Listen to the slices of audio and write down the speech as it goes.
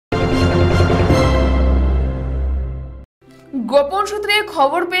গোপন সূত্রে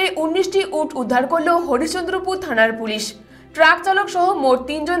খবর পেয়ে 19টি উট উদ্ধার করল হরিশ্চন্দ্রপুর থানার পুলিশ। ট্রাক চালক সহ মোট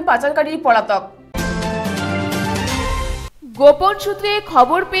 3 জন পাচারকারী পলাতক। গোপন সূত্রে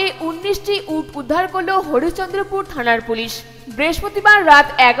খবর পেয়ে 19টি উট উদ্ধার করল হরিশ্চন্দ্রপুর থানার পুলিশ। বৃহস্পতিবার রাত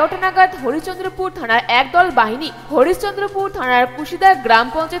 11টা নাগাদ হরিশ্চন্দ্রপুর থানার একদল বাহিনী হরিশ্চন্দ্রপুর থানার কুশিদা গ্রাম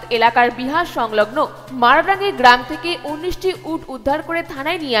পঞ্চায়েত এলাকার বিহার সংলগ্ন মারাডাঙ্গি গ্রাম থেকে 19টি উট উদ্ধার করে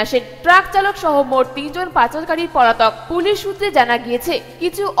থানায় নিয়ে আসেন। ট্রাক চালক সহ মোট 3 জন পাচারকারী পলাতক। পুলিশ সূত্রে জানা গিয়েছে,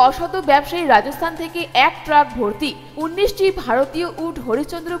 কিছু অসাধু ব্যবসায়ী রাজস্থান থেকে এক ট্রাক ভর্তি 19টি ভারতীয় উট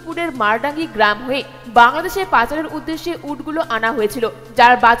হরিশ্চন্দ্রপুরের মারাডাঙ্গি গ্রাম হয়ে বাংলাদেশে পাচারের উদ্দেশ্যে উটগুলো আনা হয়েছিল,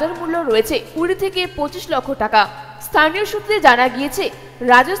 যার বাজার মূল্য রয়েছে 20 থেকে 25 লক্ষ টাকা। স্থানীয় সূত্রে জানা গিয়েছে,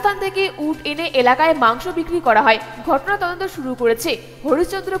 রাজস্থান থেকে উট এনে এলাকায় মাংস বিক্রি করা হয়। ঘটনা তদন্ত শুরু করেছে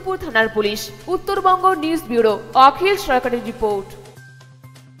হরিশ্চন্দ্রপুর থানার পুলিশ। উত্তরবঙ্গ নিউজ ব্যুরো, অখিল সরকারি report.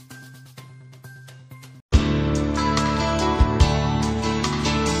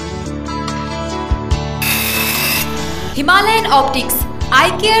 Himalayan optics I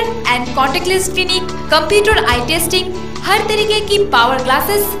care and contact lens clinic, computer I testing, हर तरीके की पावर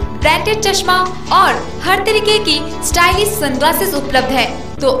ग्लासेस, ब्रांडेड चश्मा और हर तरीके की स्टाइलिश सनग्लासेस उपलब्ध है।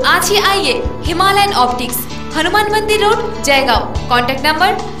 तो आज ही आइए हिमालयन ऑप्टिक्स, हनुमान मंदिर road, Jaigaon. Contact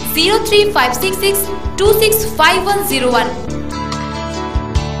number 03566265101।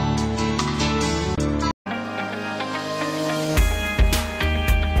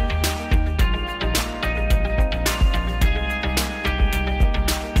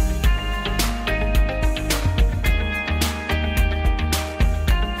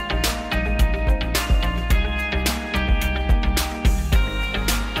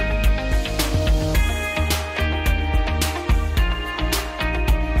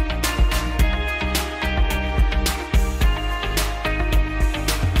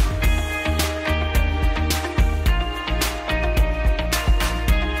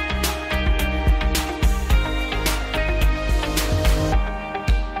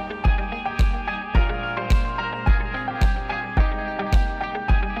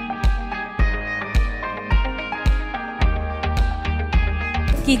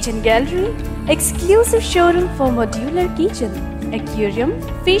 Kitchen Gallery, exclusive showroom for modular kitchen, aquarium,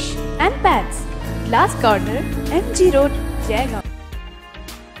 fish and pets. Glass Corner, MG Road, Jaigaon.